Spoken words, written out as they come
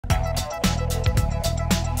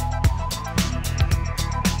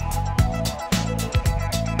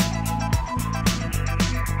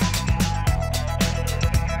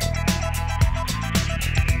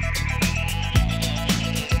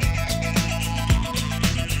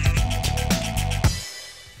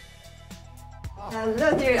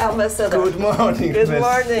dear Ambassador. Good morning. Good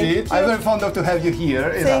morning. I'm very fond of to have you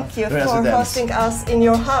here. Thank you for hosting us in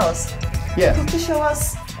your house. Yeah. Could you show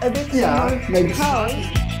us a bit Yeah, your maybe. house?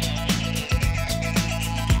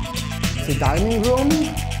 The dining room,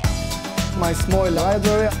 my small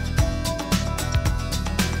library.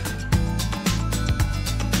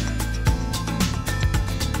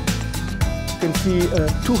 You can see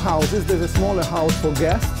two houses. There's a smaller house for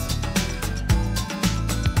guests.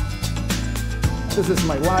 This is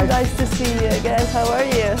my wife. Nice to see you again. How are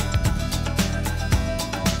you?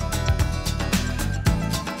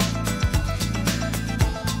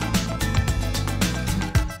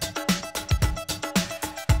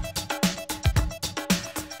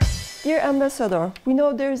 Dear Ambassador, we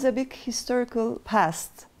know there is a big historical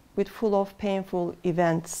past with full of painful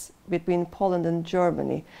events between Poland and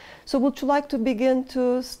Germany. So would you like to begin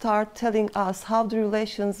to start telling us how the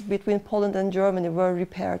relations between Poland and Germany were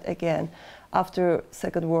repaired again after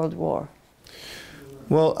Second World War?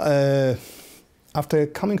 Well, after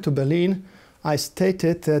coming to Berlin, I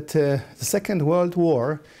stated that the Second World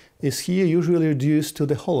War is here usually reduced to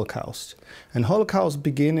the Holocaust. And Holocaust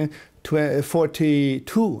began in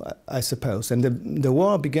 1942, I suppose, and the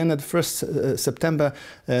war began at 1st September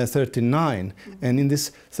 1939. And in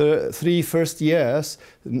these three first years,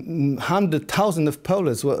 100,000 of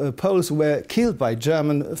Poles were killed by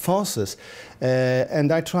German forces.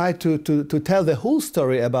 And I tried to tell the whole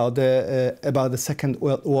story about the Second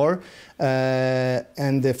World War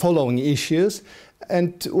and the following issues.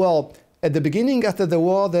 And well, at the beginning, after the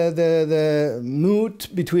war, the mood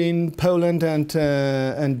between Poland and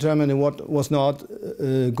Germany was not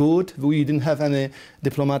good. We didn't have any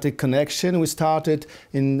diplomatic connection. We started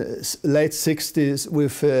in late 60s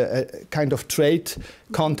with a kind of trade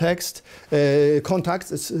contacts,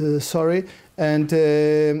 and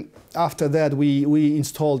after that we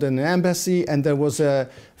installed an embassy, and there was a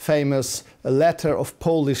famous letter of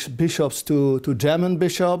Polish bishops to German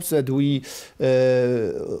bishops that we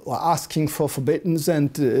were asking for forbiddance, and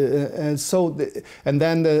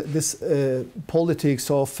then this politics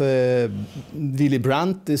of Willy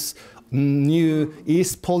Brandt, this new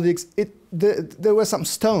East politics, there were some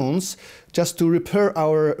stones just to repair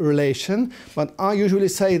our relation, but I usually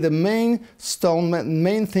say the main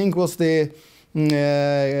thing was the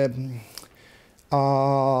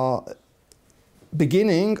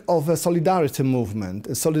beginning of a solidarity movement.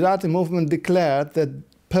 A solidarity movement declared that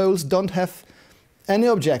Poles don't have any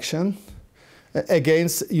objection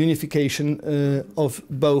against unification of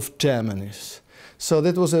both Germanies. So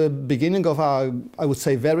that was a beginning of our, I would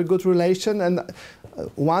say, very good relation. And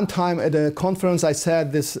one time at a conference I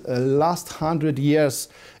said this last 100 years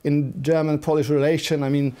in German-Polish relation, I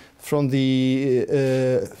mean, from the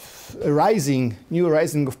new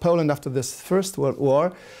rising of Poland after this First World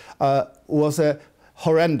War, was a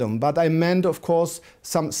horrendum, but I meant, of course,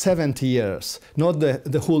 some 70 years, not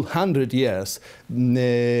the whole 100 years,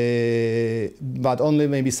 but only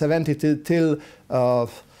maybe 70 till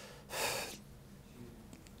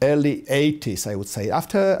early 80s, I would say.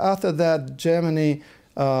 After that, Germany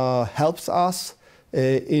helps us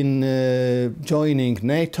in joining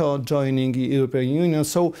NATO, joining the European Union.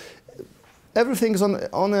 So everything's on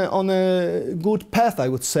a good path, I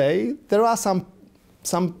would say. There are some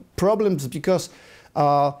problems because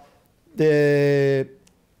the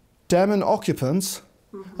German occupants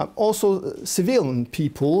are also civilian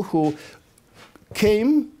people who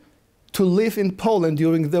came to live in Poland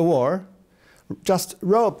during the war, just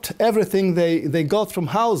robbed everything they got from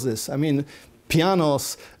houses. I mean,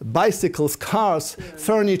 pianos, bicycles, cars,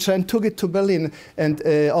 furniture, and took it to Berlin and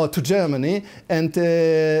or to Germany, and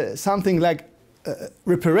something like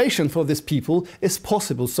reparation for these people is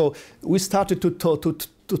possible. So we started to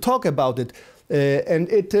talk about it, and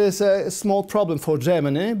it is a small problem for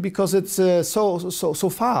Germany because it's so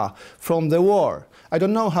far from the war. I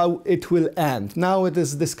don't know how it will end. Now it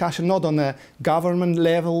is discussion not on a government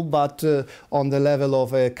level, but on the level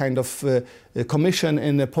of a kind of commission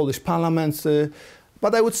in the Polish parliament.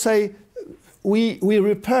 But I would say we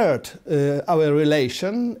repaired our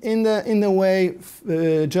relation in the way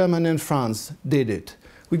Germany and France did it.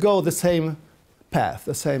 We go the same path,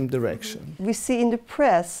 the same direction. We see in the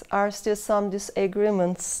press are still some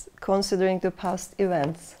disagreements considering the past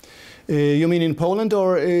events. You mean in Poland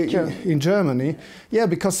or in Germany? Yeah,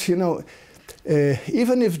 because, you know,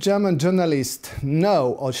 even if German journalists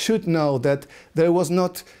know or should know that there was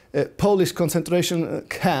not a Polish concentration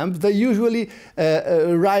camp, they usually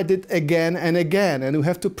write it again and again, and we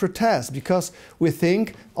have to protest because we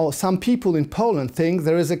think, or some people in Poland think,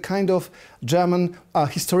 there is a kind of German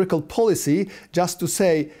historical policy just to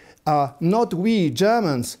say, not we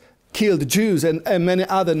Germans killed Jews and many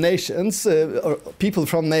other nations, or people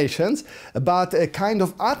from nations, but a kind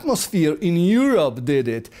of atmosphere in Europe did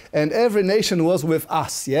it, and every nation was with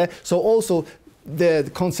us, yeah? So also the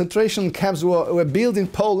concentration camps were built in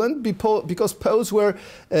Poland because Poles were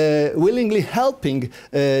willingly helping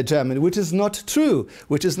Germany, which is not true,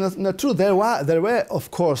 not true. There were, of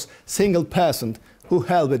course, single persons who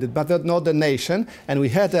helped it, but not the nation, and we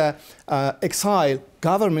had a exile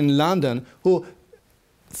government in London who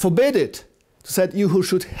forbid it, said you who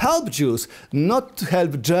should help Jews, not to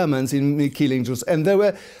help Germans in killing Jews. And there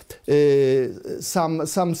were some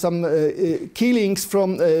killings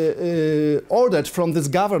from ordered from this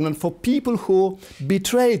government for people who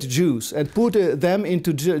betrayed Jews and put them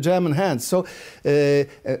into German hands. So,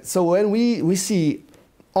 so when we see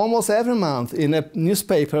almost every month in a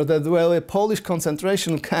newspaper that there were a Polish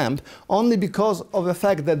concentration camp only because of the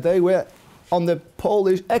fact that they were on the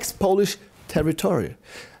ex-Polish territory.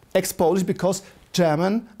 Ex-Polish because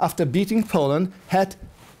German, after beating Poland, had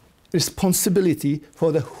responsibility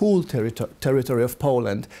for the whole territory of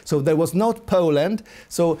Poland. So there was not Poland,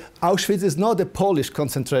 so Auschwitz is not a Polish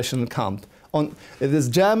concentration camp. It is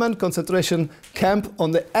German concentration camp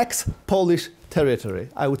on the ex-Polish territory,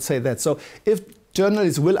 I would say that. So if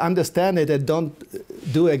journalists will understand it and don't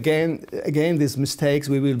do again these mistakes,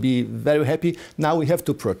 we will be very happy. Now we have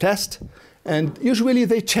to protest, and usually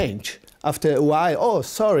they change. After a while, oh,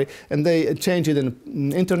 sorry, and they change it in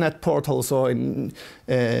internet portals or in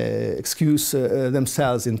excuse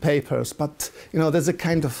themselves in papers. But, you know, there's a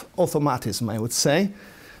kind of automatism, I would say,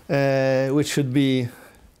 which should be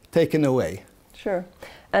taken away. Sure.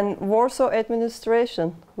 And Warsaw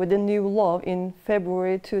administration, with a new law in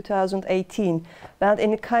February 2018, banned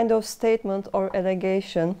any kind of statement or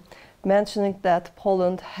allegation mentioning that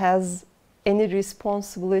Poland has any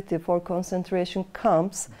responsibility for concentration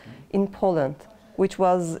camps in Poland, which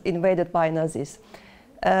was invaded by Nazis.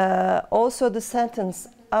 Also, the sentence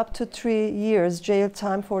up to 3 years jail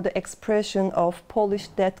time for the expression of Polish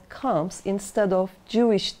death camps instead of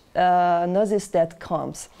Jewish Nazi death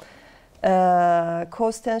camps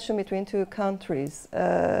caused tension between two countries.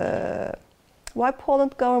 Why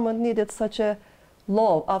Poland government needed such a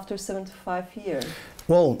law after 75 years?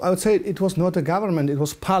 Well, I would say it was not a government, it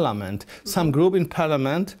was parliament. Some group in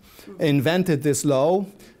parliament invented this law,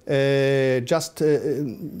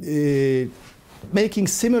 making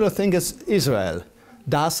similar thing as Israel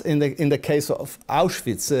does in the case of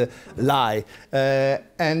Auschwitz lie.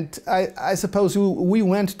 And I suppose we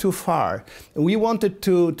went too far. We wanted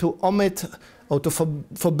to omit or to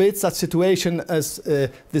forbid such situation as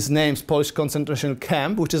these names, Polish concentration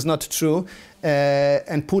camp, which is not true,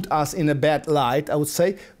 and put us in a bad light, I would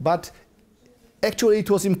say. But actually it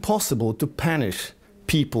was impossible to punish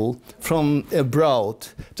people from abroad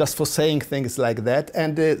just for saying things like that.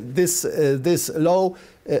 And this law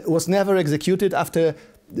was never executed. After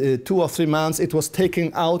 2 or 3 months it was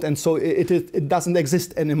taken out, and so it doesn't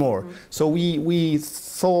exist anymore. So we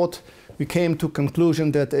came to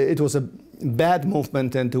conclusion that it was a bad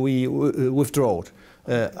movement, and we withdrew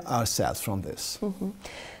ourselves from this.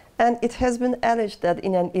 And it has been alleged that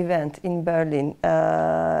in an event in Berlin,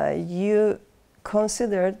 you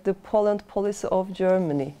considered the Poland policy of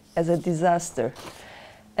Germany as a disaster.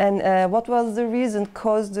 And what was the reason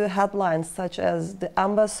caused the headlines such as "The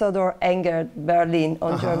ambassador angered Berlin"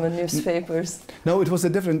 on German newspapers? No, it was a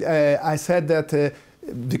different. I said that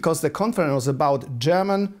because the conference was about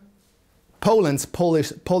Poland's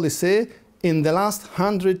policy in the last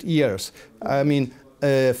 100 years. I mean,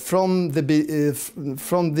 from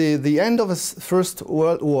the end of the First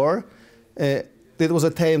World War, it was a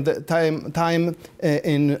time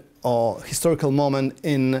in historical moment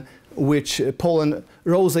in which Poland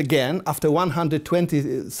rose again after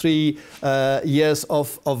 123 years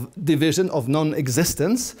of division, of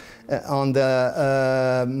non-existence on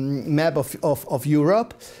the map of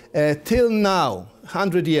Europe, till now,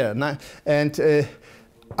 100 years, and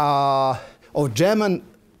of German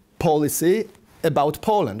policy about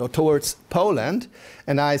Poland or towards Poland.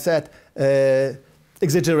 And I said,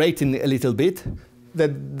 exaggerating a little bit,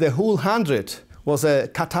 that the whole 100 was a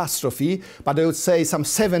catastrophe, but I would say some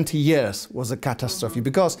 70 years was a catastrophe,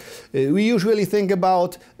 because we usually think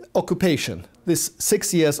about occupation, this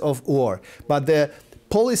 6 years of war, but the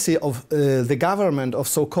policy of the government of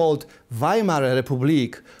so-called Weimar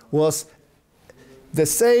Republic was the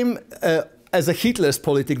same as a Hitler's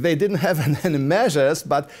politic. They didn't have any measures,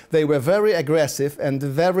 but they were very aggressive and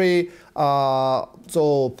very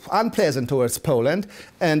so unpleasant towards Poland.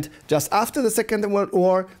 And just after the Second World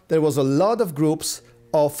War, there was a lot of groups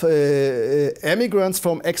of immigrants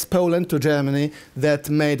from ex-Poland to Germany that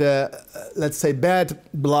made a, let's say, bad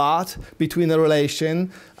blood between the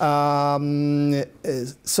relation.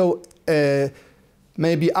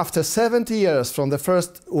 Maybe after 70 years from the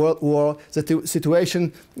First World War, the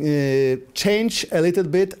situation changed a little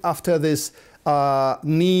bit after this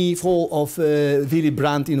knee fall of Willy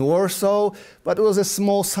Brandt in Warsaw, but it was a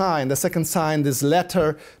small sign. The second sign, this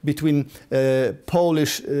letter between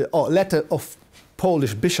letter of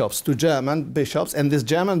Polish bishops to German bishops, and these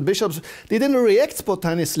German bishops didn't react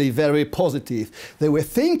spontaneously very positive. They were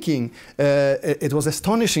thinking it was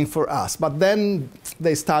astonishing for us, but then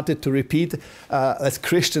they started to repeat as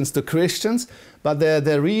Christians to Christians. But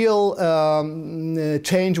the real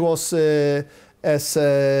change was as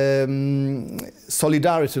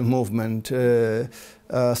solidarity movement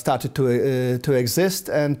started to exist,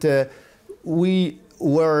 and we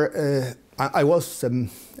were. I was a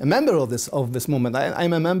member of this movement.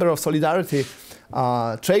 I'm a member of Solidarity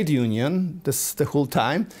trade union the whole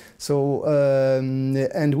time. So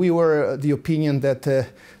and we were the opinion that the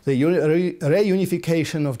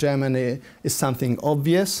reunification of Germany is something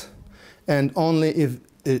obvious, and only if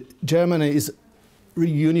Germany is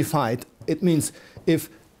reunified, it means if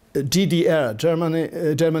GDR,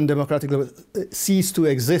 German Democratic Republic, ceased to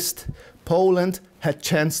exist, Poland had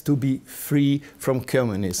chance to be free from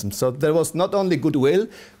communism. So there was not only goodwill,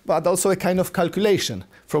 but also a kind of calculation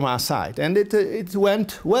from our side. And it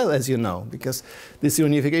went well, as you know, because this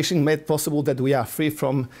unification made possible that we are free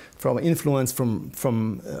from influence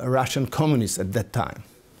from Russian communists at that time.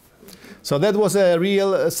 So that was a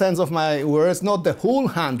real sense of my words, not the whole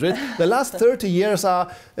 100. The last 30 years are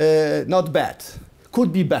not bad.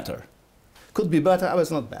 Could be better. Could be better, but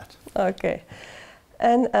it's not bad. Okay.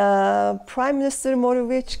 And Prime Minister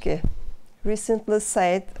Morawiecki recently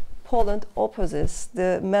said Poland opposes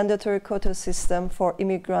the mandatory quota system for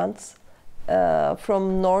immigrants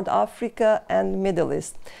from North Africa and Middle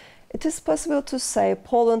East. It is possible to say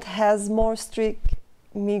Poland has more strict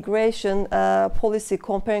migration policy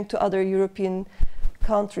comparing to other European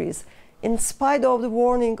countries. In spite of the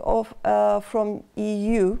warning from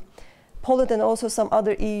EU, Poland and also some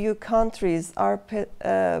other EU countries are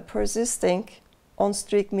persisting on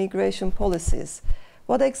strict migration policies.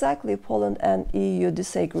 What exactly Poland and EU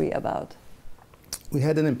disagree about? We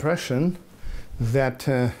had an impression that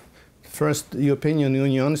first European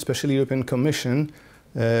Union, especially European Commission,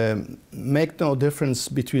 make no difference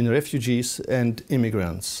between refugees and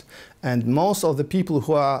immigrants. And most of the people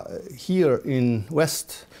who are here in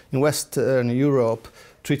Western Europe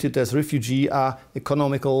treated as refugees are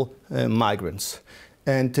economical migrants.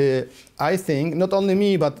 And I think, not only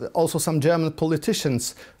me, but also some German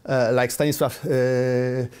politicians, like Stanisław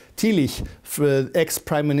Tillich,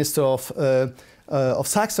 ex-prime minister of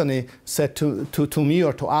Saxony, said to me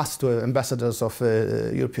or to us, to ambassadors of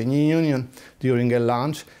European Union during a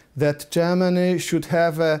lunch, that Germany should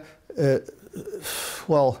have a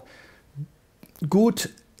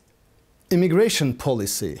good immigration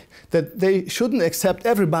policy, that they shouldn't accept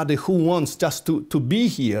everybody who wants just to be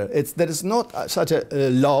here. There is not such a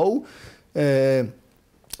law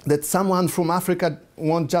that someone from Africa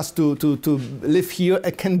wants just to live here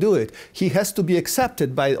and can do it. He has to be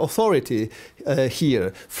accepted by authority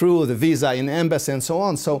here through the visa in embassy and so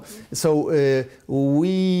on. So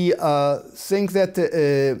we think that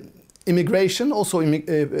immigration, also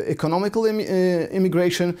economical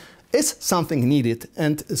immigration, is something needed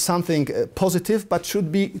and something positive, but should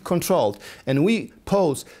be controlled. And we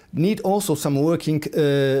Poles need also some working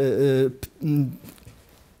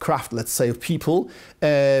craft, let's say, of people,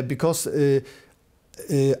 because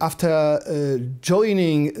after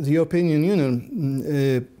joining the European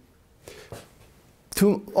Union,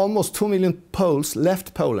 almost 2 million Poles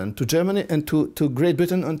left Poland to Germany and to Great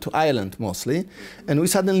Britain and to Ireland mostly, and we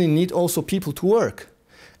suddenly need also people to work.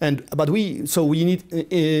 So we need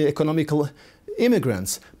economical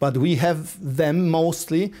immigrants, but we have them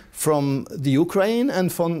mostly from the Ukraine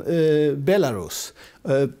and from Belarus.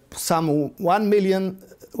 Some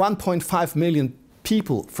 1.5 million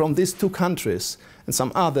people from these two countries and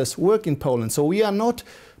some others work in Poland. So we are not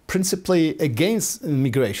principally against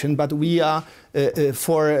migration, but we are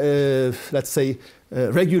for, let's say,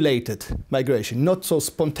 regulated migration, not so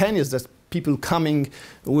spontaneous that people coming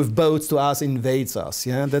with boats to us invades us.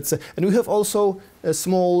 Yeah, and we have also a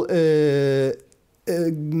small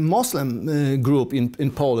Muslim group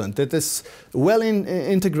in Poland that is well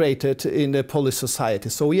integrated in the Polish society.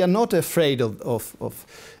 So we are not afraid of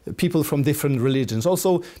people from different religions.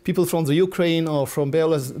 Also, people from the Ukraine or from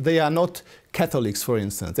Belarus, they are not Catholics, for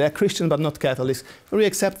instance. They are Christian but not Catholics. We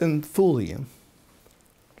accept them fully.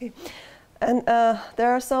 Okay. And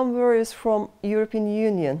there are some worries from European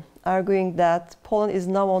Union arguing that Poland is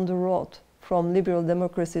now on the road from liberal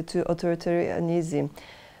democracy to authoritarianism.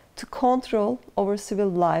 To control over civil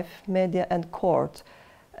life, media and court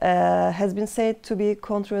has been said to be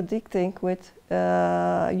contradicting with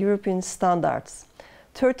European standards.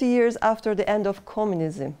 30 years after the end of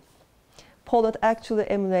communism, Poland actually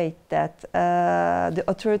emulates that the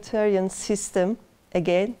authoritarian system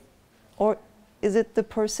again, or is it the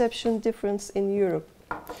perception difference in Europe?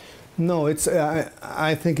 No, it's.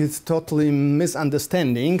 I think it's totally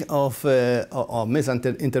misunderstanding of or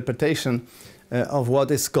misinterpretation of what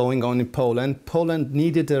is going on in Poland. Poland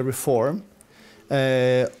needed a reform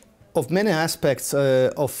of many aspects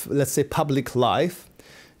of, let's say, public life.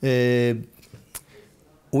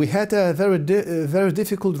 We had a very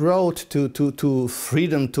difficult road to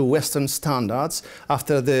freedom, to Western standards.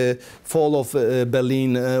 After the fall of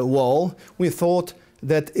Berlin Wall, we thought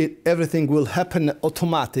that everything will happen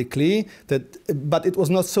automatically, but it was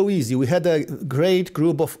not so easy. We had a great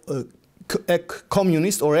group of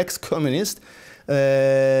communists or ex-communists.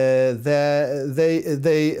 They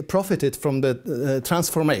profited from the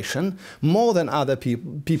transformation more than other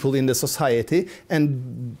people in the society,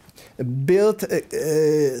 and built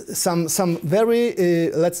some very,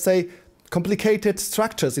 let's say, complicated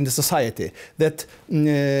structures in the society that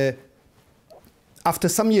after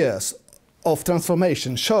some years of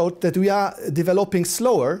transformation showed that we are developing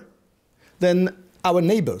slower than our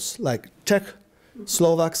neighbors like Czech,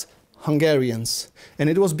 Slovaks, Hungarians. And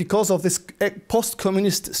it was because of these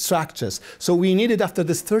post-communist structures. So we needed, after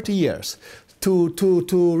this 30 years, to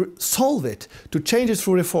solve it, to change it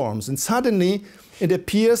through reforms. And suddenly it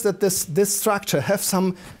appears that this structure has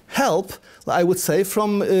some help, I would say,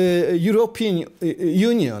 from European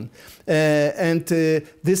Union. And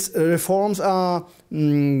these reforms are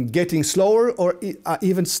getting slower or are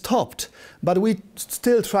even stopped. But we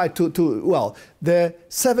still try well,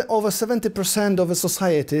 over 70% of the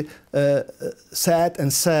society said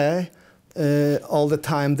and say all the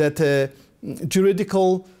time that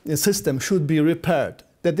juridical system should be repaired,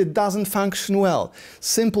 that it doesn't function well.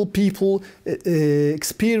 Simple people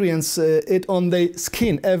experience it on their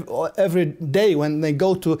skin every day when they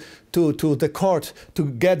go to the court to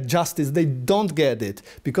get justice. They don't get it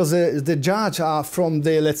because the judges are from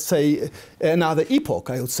the, let's say, another epoch,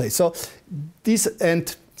 I would say. So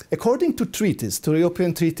and according to treaties, to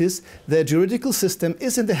European treaties, the juridical system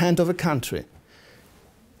is in the hand of a country.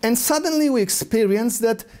 And suddenly we experience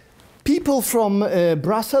that people from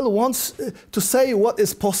Brussels want to say what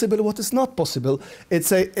is possible, what is not possible.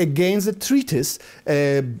 It's against the treaties.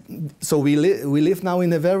 So we live now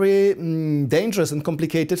in a very dangerous and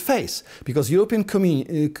complicated phase, because European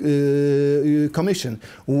Commission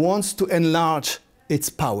wants to enlarge its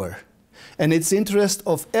power. And it's the interest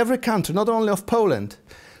of every country, not only of Poland,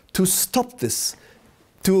 to stop this,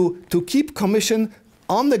 to keep Commission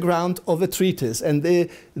on the ground of the treaties. And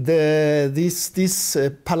this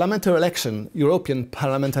parliamentary election, European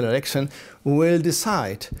parliamentary election, will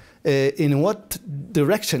decide in what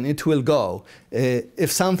direction it will go.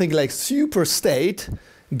 If something like super state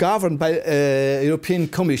governed by European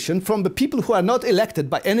Commission from the people who are not elected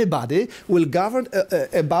by anybody will govern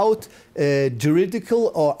about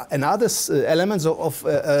juridical or and other elements of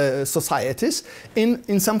societies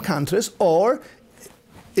in some countries, or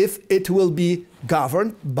if it will be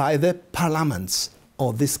governed by the parliaments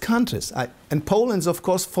of these countries. And Poland's, of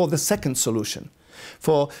course, for the second solution,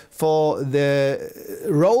 for the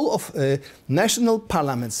role of national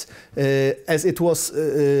parliaments, as it was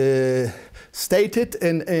stated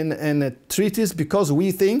in treaties, because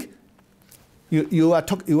we think you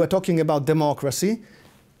are talking about democracy.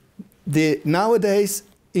 Nowadays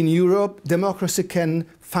in Europe, democracy can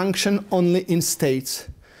function only in states.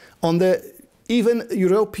 Even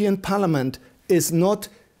European Parliament is not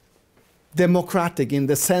democratic in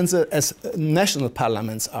the sense as national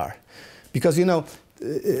parliaments are, because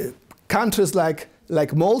countries like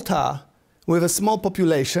Malta, with a small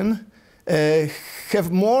population,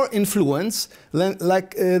 have more influence than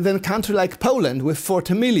a country like Poland with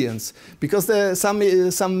 40 million, because there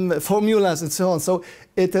are some formulas and so on. So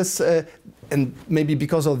it is, and maybe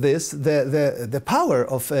because of this, the power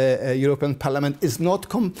of European Parliament is not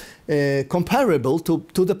comparable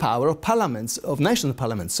to the power of parliaments, of national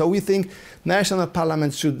parliaments. So we think national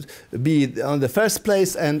parliaments should be on the first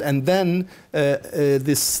place, and then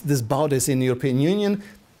these bodies in the European Union.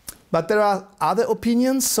 But there are other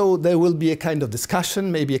opinions, so there will be a kind of discussion,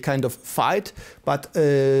 maybe a kind of fight. But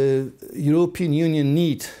European Union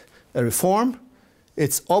need a reform.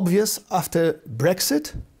 It's obvious after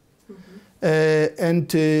Brexit.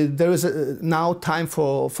 there is now time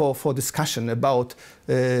for discussion about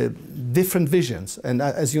different visions. And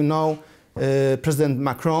as you know, President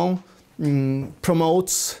Macron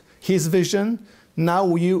promotes his vision. Now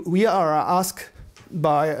we are asked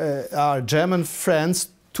by our German friends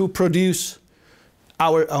to produce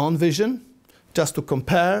our own vision, just to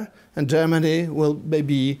compare, and Germany will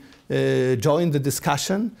maybe join the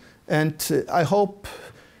discussion. And I hope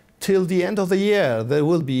till the end of the year there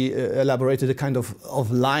will be elaborated a kind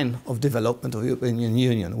of line of development of the European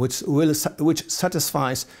Union, which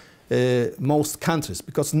satisfies most countries.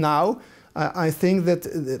 Because now I think that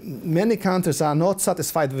many countries are not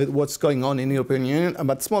satisfied with what's going on in the European Union,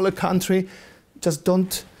 but smaller countries just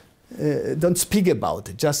don't speak about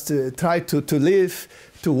it. Just try to live,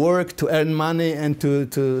 to work, to earn money, and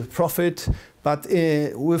to profit. But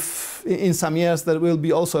in some years there will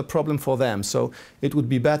be also a problem for them. So it would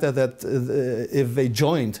be better that if they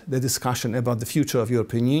joined the discussion about the future of the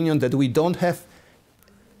European Union, that we don't have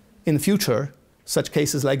in the future such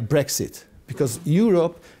cases like Brexit. Because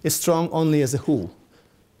Europe is strong only as a whole.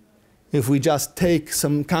 If we just take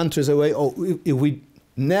some countries away, or if we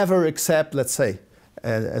never accept, let's say,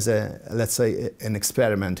 an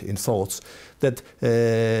experiment in thoughts, that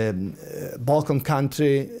Balkan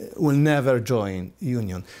country will never join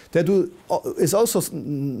Union. That is also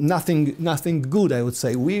nothing good, I would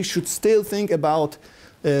say. We should still think about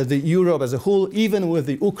the Europe as a whole, even with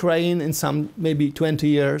the Ukraine in some maybe 20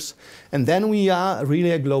 years, and then we are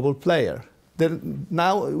really a global player.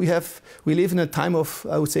 Now we live in a time of,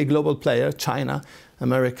 I would say, global player, China,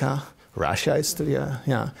 America, Russia is still,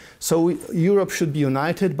 yeah. So Europe should be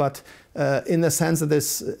united, but in the sense that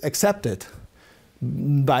it's accepted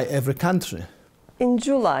by every country. In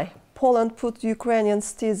July, Poland put Ukrainian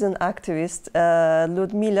citizen activist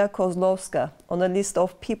Ludmila Kozlowska on a list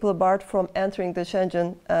of people barred from entering the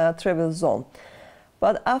Schengen travel zone.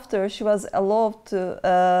 But after she was allowed to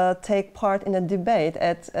take part in a debate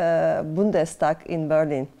at Bundestag in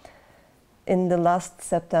Berlin in the last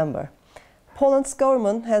September. Poland's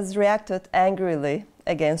government has reacted angrily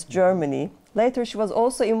against Germany. Later, she was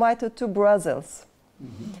also invited to Brussels.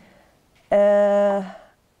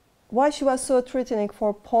 Why she was so threatening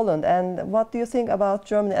for Poland, and what do you think about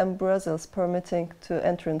Germany and Brussels permitting to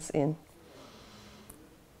entrance in?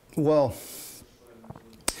 Well,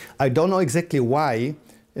 I don't know exactly why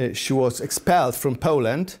she was expelled from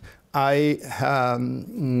Poland. I'm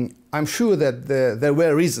sure that there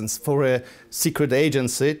were reasons for a secret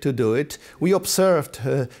agency to do it. We observed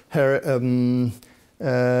her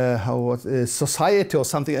society or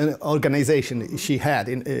something, an organization she had,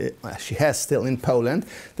 she has still in Poland.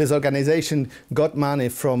 This organization got money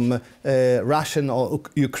from Russian or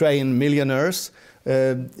Ukrainian millionaires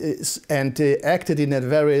and acted in a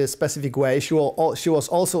very specific way. She was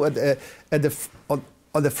also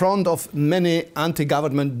on the front of many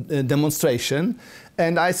anti-government demonstrations,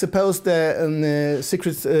 and I suppose the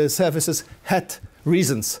secret services had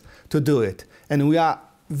reasons to do it. And we are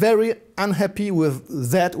very unhappy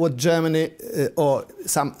with that, what Germany or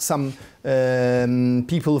some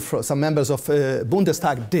people, some members of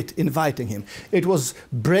Bundestag did, inviting him. It was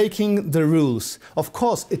breaking the rules. Of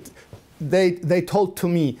course, they told to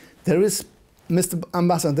me, there is, Mr.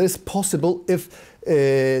 Ambassador, there is possible if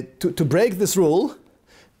to break this rule.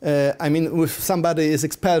 I mean, if somebody is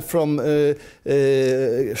expelled from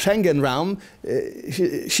Schengen realm,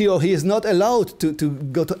 she or he is not allowed to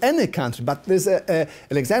go to any country. But there's an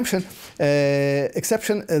exception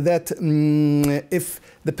that if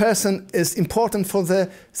the person is important for the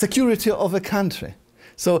security of a country.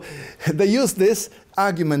 So they use this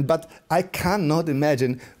argument, but I cannot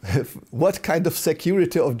imagine what kind of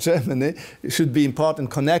security of Germany should be important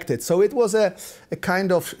connected. So it was a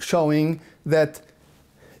kind of showing that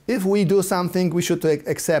if we do something, we should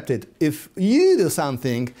accept it. If you do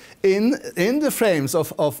something in the frames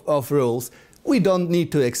of rules, we don't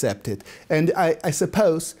need to accept it. And I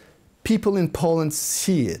suppose people in Poland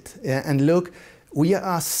see it, yeah, and look, we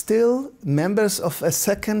are still members of a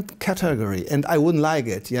second category, and I wouldn't like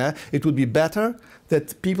it. Yeah, it would be better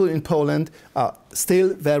that people in Poland are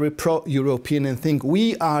still very pro-European and think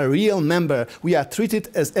we are a real member. We are treated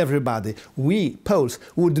as everybody. We Poles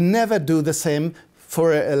would never do the same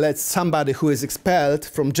for somebody who is expelled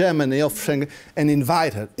from Germany of Schengen and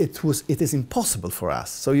invite her. It is impossible for us.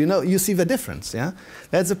 So you see the difference, yeah?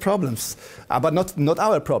 That's the problems, but not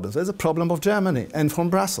our problems. That's a problem of Germany and from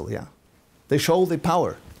Brussels, yeah. They show the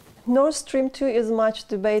power. Nord Stream 2 is a much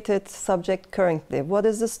debated subject currently. What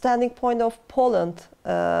is the standing point of Poland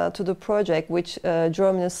to the project, which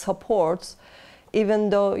Germany supports, even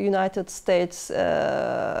though United States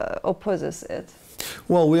opposes it?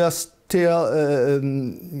 Well, we are still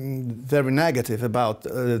very negative about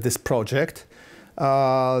this project.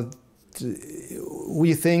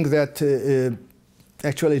 We think that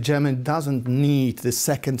actually Germany doesn't need the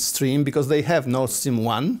second stream because they have Nord Stream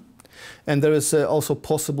 1. And there is also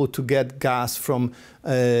possible to get gas from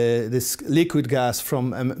this liquid gas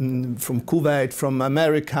from Kuwait, from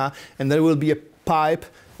America, and there will be a pipe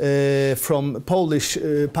from Polish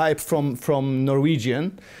pipe from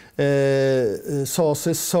Norwegian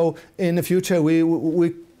sources. So in the future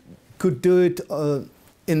we could do it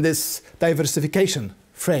in this diversification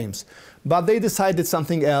frames. But they decided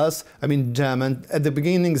something else. I mean, German. At the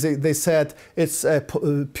beginning, they said it's a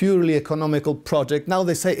purely economical project. Now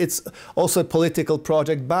they say it's also a political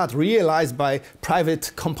project, but realized by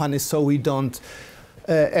private companies, so we don't.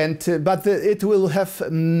 But it will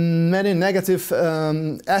have many negative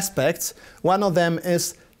aspects. One of them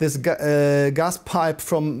is this gas pipe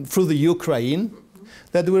through the Ukraine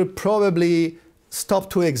that will probably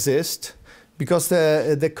stop to exist, because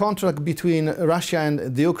the contract between Russia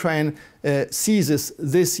and the Ukraine ceases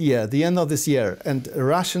this year, the end of this year, and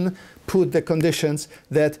Russian put the conditions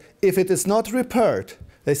that if it is not repaired,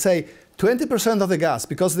 they say 20% of the gas,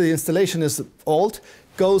 because the installation is old,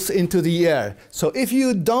 goes into the air. So if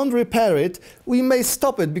you don't repair it, we may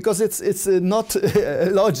stop it because it's not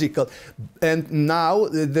logical. And now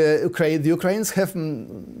the Ukrainians have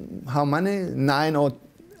how many? 9 or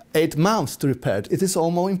 8 months to repair it. It is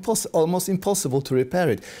almost impossible to repair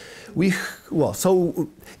it. So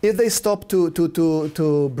if they stop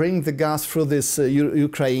to bring the gas through this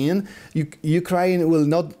Ukraine will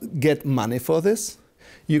not get money for this.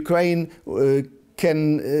 Ukraine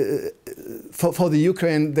can, for the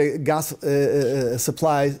Ukraine, the gas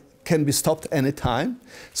supply can be stopped any time.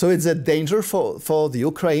 So it's a danger for the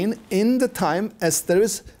Ukraine in the time as there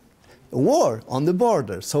is war on the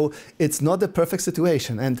border. So it's not a perfect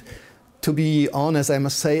situation. And to be honest, I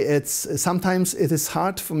must say, sometimes it is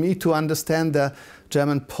hard for me to understand the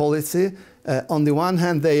German policy. On the one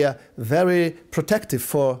hand, they are very protective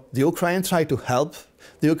for the Ukraine, try to help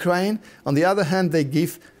the Ukraine. On the other hand, they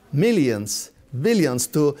give millions, billions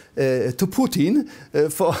to Putin,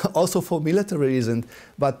 also for military reasons.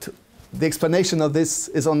 But the explanation of this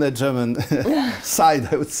is on the German side,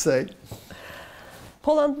 I would say.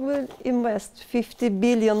 Poland will invest $50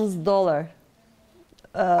 billion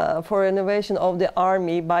for renovation of the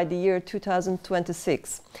army by the year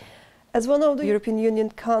 2026. As one of the European Union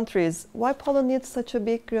countries, why Poland needs such a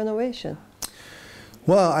big renovation?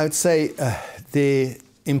 Well, I would say the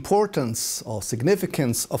importance or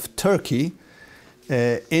significance of Turkey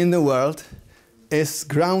in the world is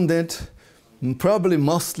grounded probably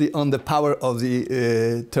mostly on the power of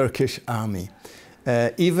the Turkish army.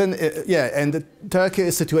 And Turkey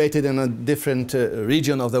is situated in a different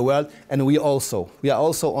region of the world, and we are also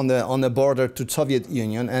on the border to Soviet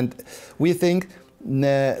Union, and we think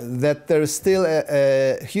that there is still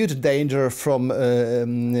a huge danger from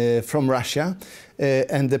Russia,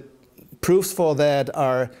 and the proofs for that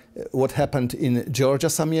are what happened in Georgia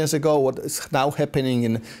some years ago, what is now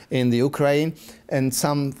happening in the Ukraine, and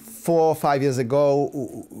some 4 or 5 years ago,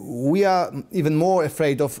 we are even more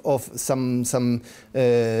afraid of some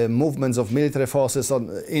movements of military forces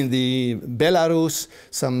in the Belarus,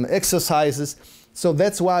 some exercises. So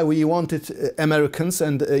that's why we wanted Americans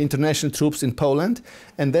and international troops in Poland,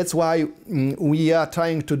 and that's why we are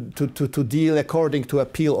trying to deal according to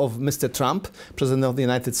appeal of Mr. Trump, President of the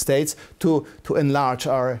United States, to enlarge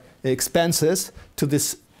our expenses to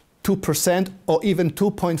this 2% or even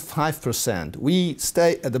 2.5%. We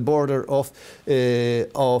stay at the border of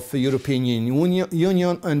European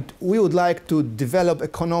Union, and we would like to develop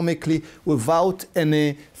economically without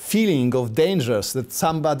any feeling of dangers that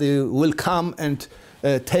somebody will come and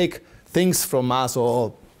take things from us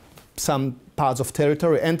or some parts of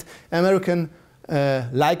territory. And Americans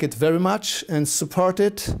like it very much and support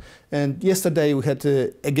it. And yesterday we had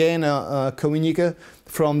again a communique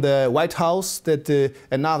from the White House that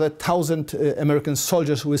another 1,000 American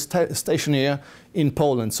soldiers were stationed here in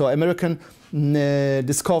Poland. So American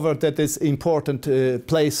discovered that it's an important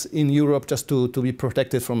place in Europe just to be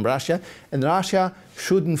protected from Russia. And Russia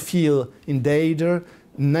shouldn't feel in danger.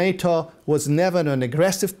 NATO was never an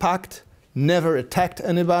aggressive pact, never attacked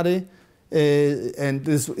anybody. And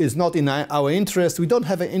this is not in our interest. We don't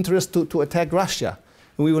have an interest to attack Russia.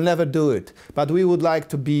 We will never do it. But we would like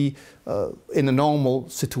to be in a normal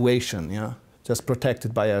situation, just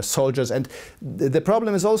protected by our soldiers. And the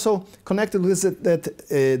problem is also connected with that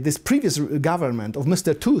this previous government of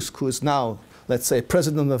Mr. Tusk, who is now, let's say,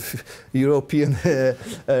 President of European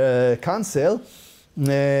Council,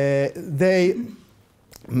 they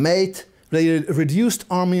made they reduced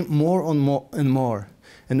army more and more and more.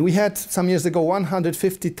 And we had some years ago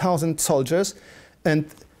 150,000 soldiers, and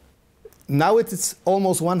now it is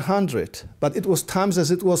almost 100. But it was times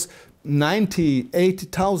as it was 90,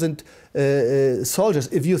 80,000 soldiers.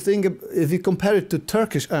 If you compare it to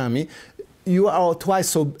Turkish army, you are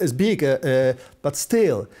twice as big, but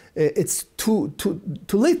still, it's too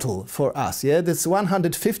little for us. Yeah, this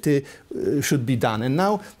 150 should be done, and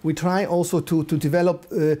now we try also to develop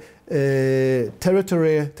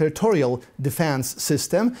territorial defense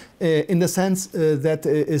system in the sense that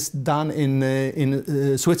is done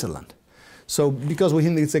in Switzerland. So because we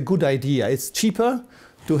think it's a good idea, it's cheaper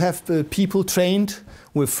to have people trained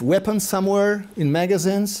with weapons somewhere in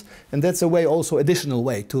magazines, and that's a way, also additional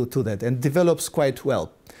way to that, and develops quite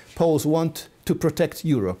well. Poles want to protect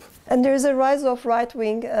Europe. And there is a rise of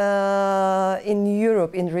right-wing in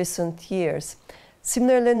Europe in recent years.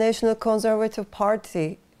 Similarly, National Conservative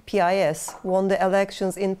Party, PIS, won the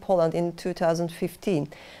elections in Poland in 2015.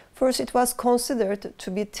 First, it was considered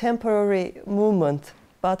to be a temporary movement,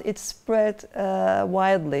 but it spread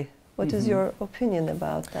widely. What is your opinion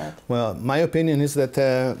about that? Well, my opinion is that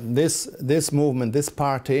this movement, this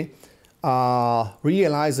party,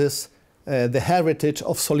 realizes the heritage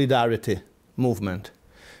of solidarity movement,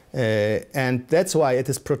 and that's why it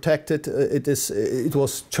is protected. It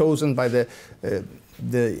was chosen by the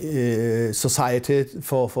society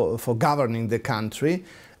for governing the country,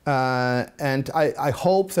 and I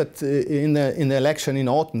hope that in the election in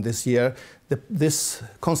autumn this year, this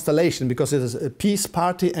constellation, because it is a peace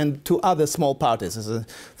party and two other small parties,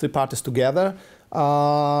 three parties together,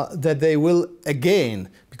 that they will again,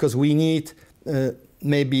 because we need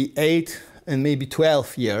maybe 8 and maybe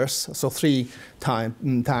 12 years, so three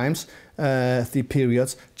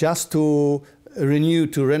periods, just to renew,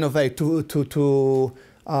 to renovate, to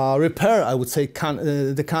repair, I would say,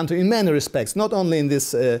 the country in many respects, not only in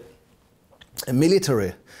this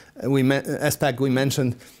military aspect we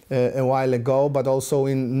mentioned a while ago, but also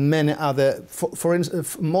in many other, for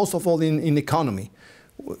instance, most of all in economy.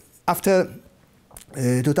 After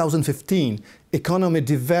 2015, economy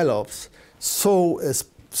develops so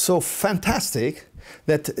fantastic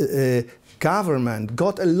that government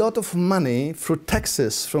got a lot of money through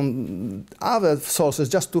taxes from other sources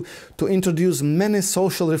just to introduce many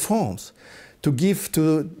social reforms, to give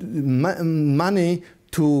money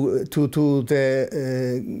to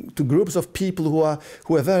groups of people who are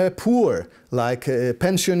very poor, like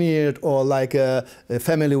pensioners or like a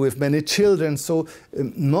family with many children. So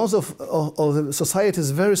most of the society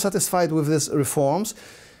is very satisfied with these reforms.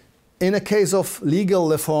 In a case of legal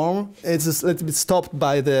reform, it's a little bit stopped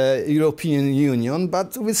by the European Union,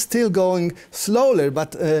 but we're still going slowly,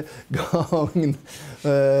 but going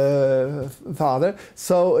farther.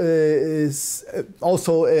 So it's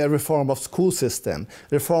also a reform of school system,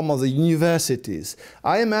 reform of the universities.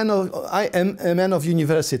 I am a man of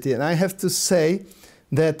university, and I have to say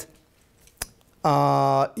that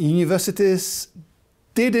universities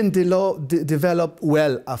didn't develop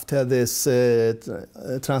well after this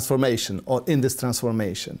transformation, or in this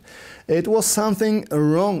transformation. It was something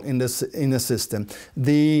wrong in the system.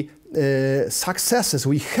 The successes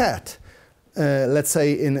we had, let's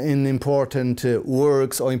say in important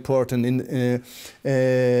works or important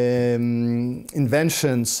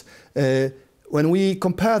inventions, when we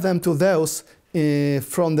compare them to those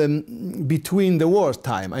from between the war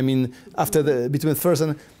time, I mean after between the first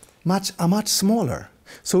and are much smaller.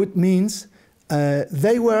 So it means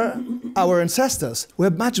our ancestors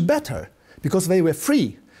were much better because they were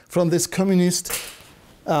free from these communist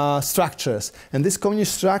structures. And these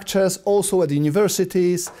communist structures also at the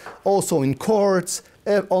universities, also in courts,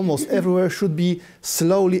 almost everywhere should be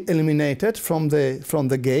slowly eliminated from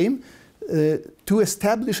the game to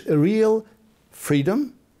establish a real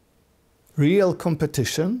freedom, real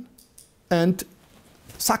competition, and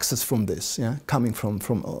success from this, yeah, coming from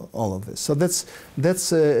all of this. So that's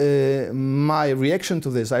my reaction to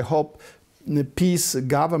this. I hope the peace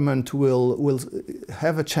government will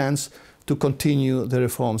have a chance to continue the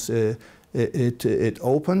reforms it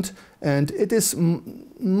opened, and it is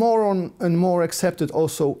more and more accepted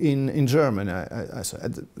also in Germany.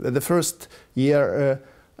 The first year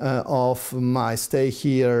of my stay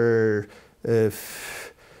here, the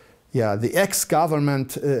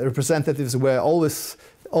ex-government representatives were almost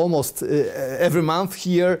every month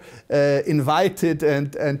here, invited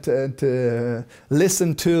and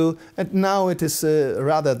listened to, and now it is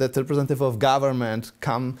rather that the representative of government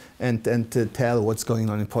come and tell what's going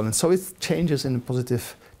on in Poland. So it changes in a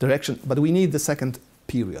positive direction, but we need the second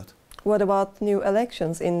period. What about new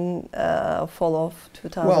elections in fall of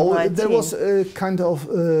 2019? Well, there was a kind of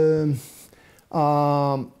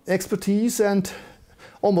expertise, and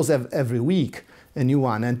almost every week a new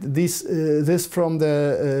one. And this from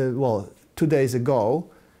the, well, 2 days ago,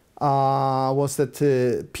 was that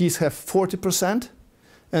PiS have 40%,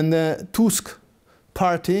 and the Tusk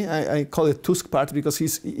party, I call it Tusk party because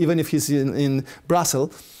even if he's in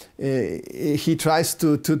Brussels, he tries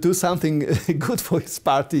to do something good for his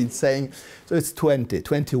party, saying, so it's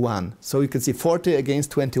 21. So you can see 40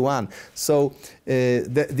 against 21. So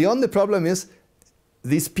the only problem is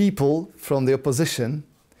these people from the opposition,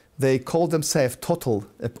 they call themselves total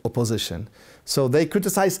opposition. So they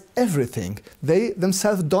criticize everything. They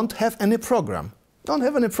themselves don't have any program. Don't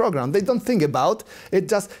have any program. They don't think about it.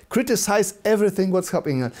 Just criticize everything what's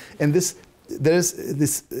happening. And there's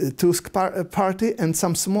this Tusk party and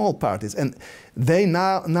some small parties, and they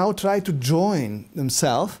now try to join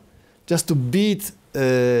themselves just to beat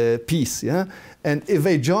PiS. Yeah. And if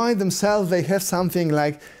they join themselves, they have something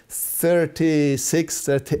like 36,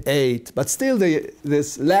 38, but still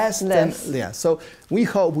there's less. Than, yeah. So we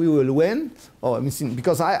hope we will win. Oh, I mean,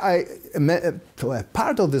 because I am a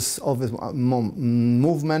part of this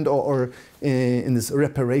movement or in this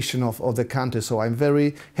reparation of the country. So I'm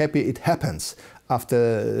very happy it happens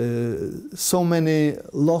after so many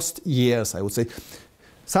lost years, I would say.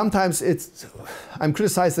 Sometimes I'm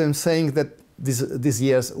criticizing them saying that these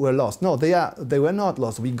years were lost. No, they were not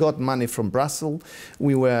lost. We got money from Brussels.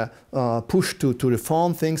 We were pushed to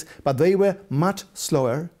reform things, but they were much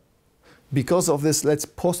slower because of this,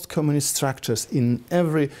 post-communist structures in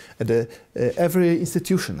every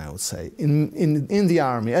institution, I would say, in the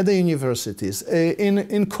army, at the universities,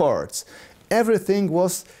 in courts. Everything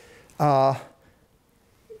was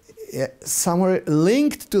somewhere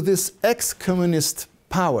linked to this ex-communist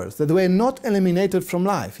powers that were not eliminated from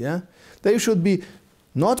life. Yeah. They should be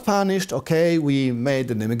not punished. Okay, we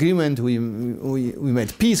made an agreement, we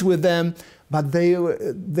made peace with them, but they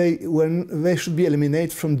should be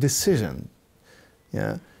eliminated from decision.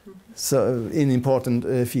 Yeah, so in important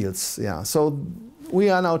fields. Yeah, so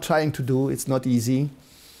we are now trying to do. It's not easy,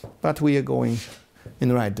 but we are going in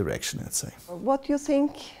the right direction, I'd say. What do you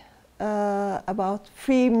think about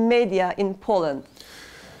free media in Poland?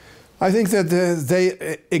 I think that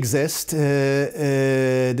they exist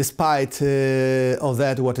despite of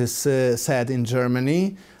that what is said in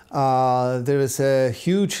Germany. There is a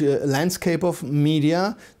huge landscape of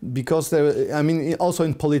media because also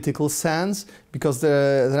in political sense, because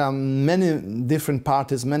there are many different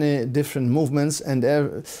parties, many different movements, and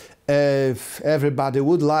everybody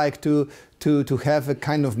would like to have a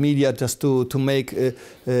kind of media just to make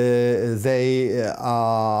they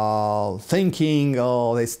thinking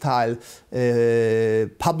or their style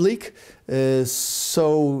public,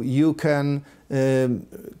 so you can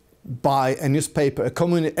buy a newspaper,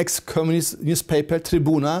 ex-communist newspaper,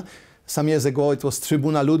 Tribuna. Some years ago it was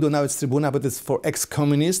Tribuna Ludu, now it's Tribuna, but it's for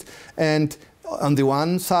ex-communist. And on the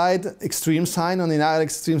one side, extreme side, on the other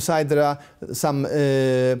extreme side, there are some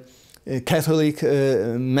Catholic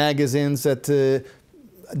magazines that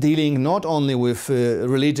dealing not only with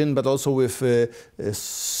religion but also with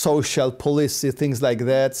social policy, things like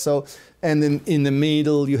that. So, and in the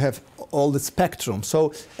middle you have all the spectrum.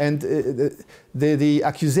 So, and the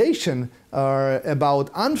accusation are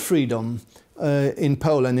about unfreedom in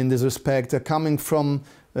Poland in this respect, coming from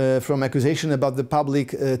accusation about the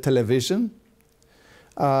public television.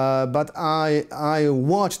 But I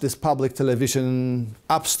watch this public television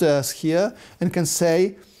upstairs here and can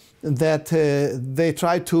say that they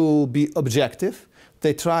try to be objective.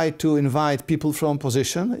 They try to invite people from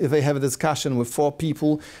opposition. If they have a discussion with 4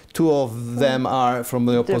 people, 2 of them are from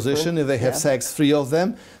the opposition. If they have sex, 3 of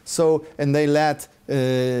them. So, and they let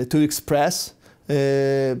to express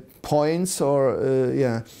points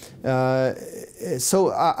or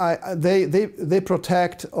so they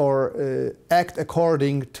protect or act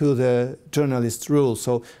according to the journalist rules.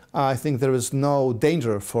 So I think there is no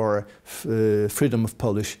danger for freedom of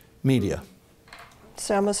Polish media.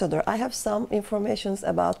 Sir Ambassador, I have some information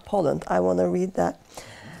about Poland. I want to read that.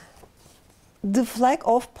 The flag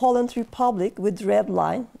of Poland Republic with red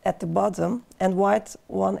line at the bottom and white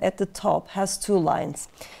one at the top has 2 lines.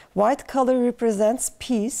 White color represents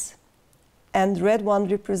peace and red one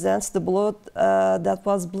represents the blood that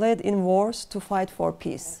was bled in wars to fight for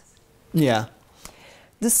peace. Yeah.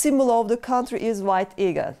 The symbol of the country is white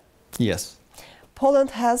eagle. Yes.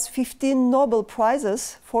 Poland has 15 Nobel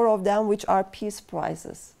Prizes, 4 of them which are peace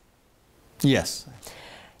prizes. Yes.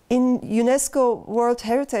 In UNESCO World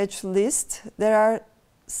Heritage List, there are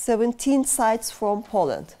 17 sites from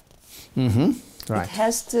Poland. Mm-hmm. Right.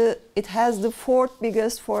 It has the 4th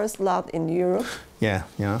biggest forest land in Europe. Yeah,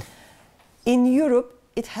 yeah. In Europe,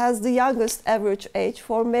 it has the youngest average age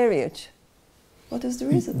for marriage. What is the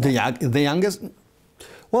reason? The youngest,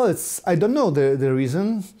 well, I don't know the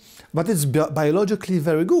reason, but it's biologically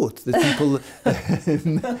very good that people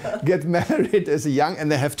get married as young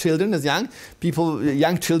and they have children as young.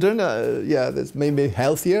 Young children, yeah, that's maybe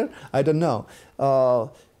healthier, I don't know.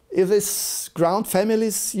 If it's ground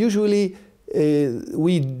families, usually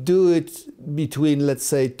we do it between, let's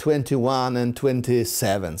say, 21 and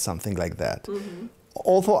 27, something like that. Mm-hmm.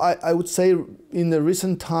 Although I would say in the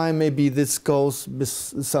recent time, maybe this goes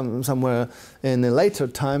somewhere in a later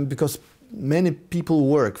time, because many people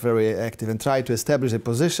work very active and try to establish a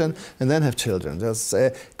position and then have children. There's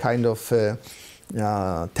a kind of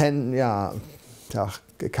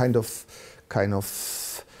kind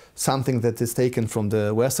of something that is taken from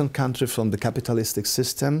the Western country, from the capitalistic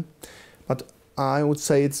system. But I would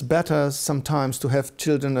say it's better sometimes to have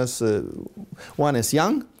children as one is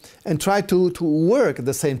young and try to work at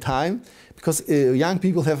the same time, because young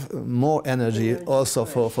people have more energy also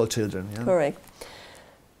for children. Yeah? Correct.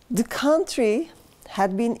 The country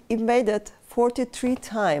had been invaded 43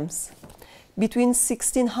 times between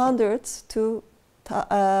 1600s to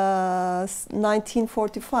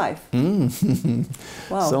 1945.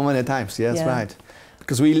 Wow. So many times, yes, yeah. Right.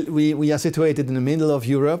 Because we are situated in the middle of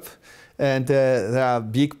Europe, and there are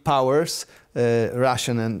big powers,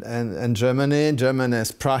 Russia and Germany. Germany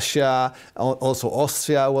as Prussia, also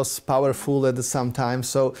Austria was powerful at some time.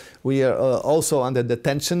 So we are also under the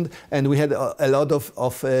tension, and we had a lot of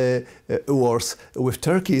wars with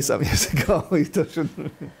Turkey some years ago.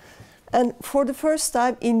 And for the first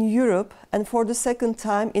time in Europe and for the second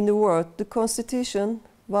time in the world, the Constitution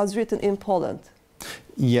was written in Poland.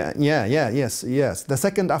 Yes. The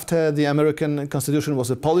second after the American Constitution was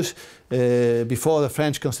the Polish, before the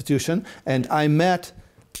French Constitution. And I met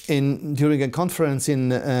during a conference in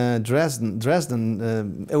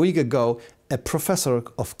Dresden a week ago, a professor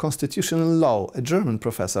of constitutional law, a German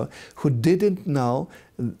professor, who didn't know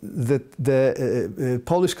that the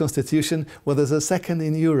Polish Constitution was the second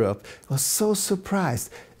in Europe. I was so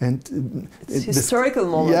surprised. And it's a historical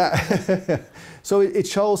moment. Yeah. So it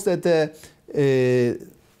shows that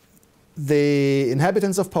the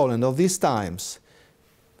inhabitants of Poland of these times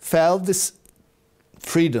felt this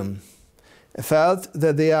freedom, felt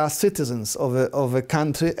that they are citizens of a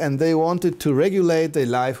country, and they wanted to regulate their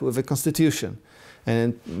life with a constitution,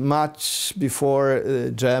 and much before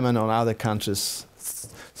German or other countries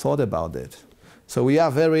thought about it. So we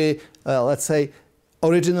are very, let's say,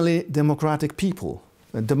 originally democratic people.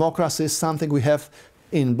 And democracy is something we have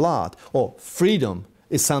in blood, or freedom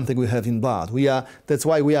is something we have in blood. That's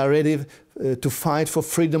why we are ready to fight for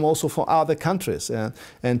freedom also for other countries. And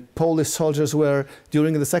Polish soldiers were,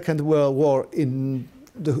 during the Second World War, in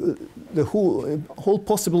the whole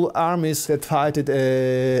possible armies that fought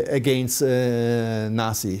against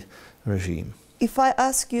Nazi regime. If I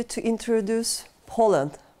ask you to introduce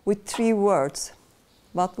Poland with 3 words,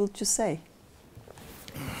 what would you say?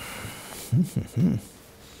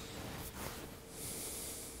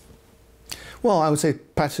 Well, I would say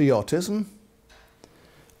patriotism,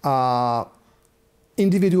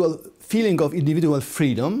 feeling of individual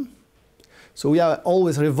freedom. So we are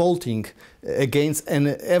always revolting against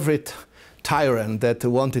every tyrant that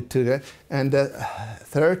wanted to. And the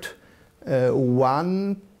third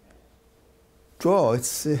one,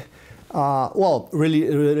 well, really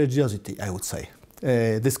religiosity, I would say.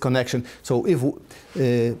 This connection. So if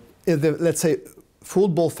let's say,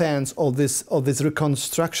 football fans of these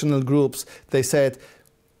reconstructional groups, they said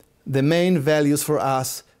the main values for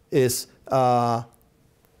us is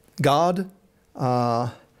God,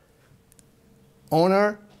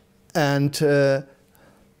 honor, and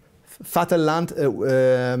Vaterland,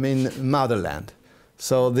 motherland.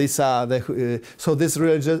 So these are so this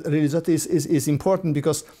religiosity is important,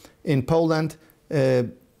 because in Poland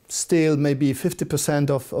still maybe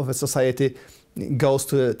 50% of a society goes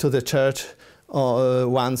to the church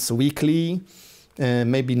once weekly.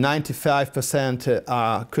 Maybe 95%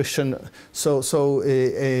 are Christian. So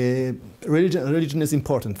religion is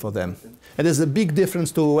important for them. And there's a big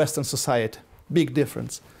difference to Western society. Big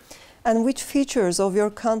difference. And which features of your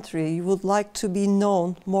country you would like to be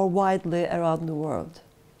known more widely around the world?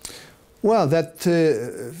 Well, that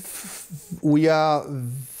we are,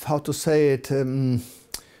 how to say it,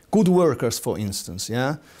 good workers, for instance,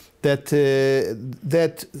 yeah?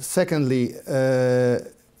 That secondly,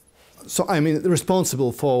 so I mean,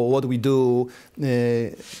 responsible for what we do,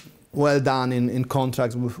 well done in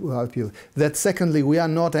contracts with our people. That secondly, we are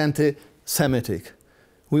not anti-Semitic.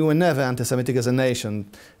 We were never anti-Semitic as a nation.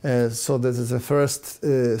 So this is the first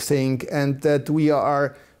thing. And that we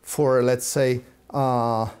are for, let's say,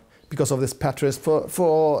 because of this patriotism,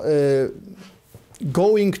 for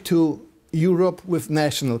going to Europe with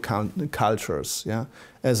national cultures, yeah,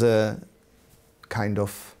 as a kind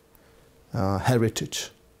of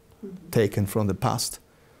heritage taken from the past,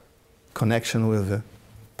 connection with the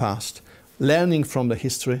past, learning from the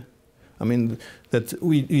history. I mean, that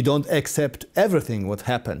we don't accept everything what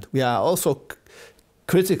happened. We are also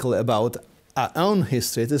critical about our own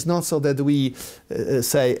history. It is not so that we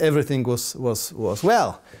say everything was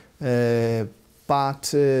well,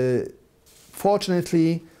 but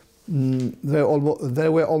fortunately there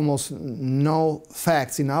were almost no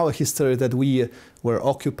facts in our history that we were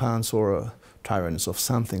occupants or tyrants of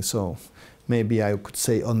something. So maybe I could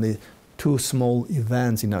say only 2 small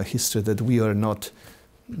events in our history that we are not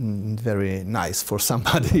very nice for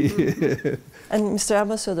somebody. And Mr.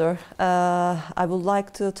 Ambassador, I would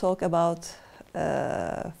like to talk about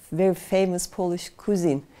very famous Polish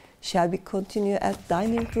cuisine. Shall we continue at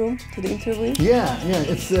dining room to the interview? Yeah,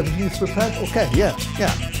 it's prepared. Okay, yeah,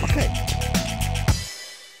 okay.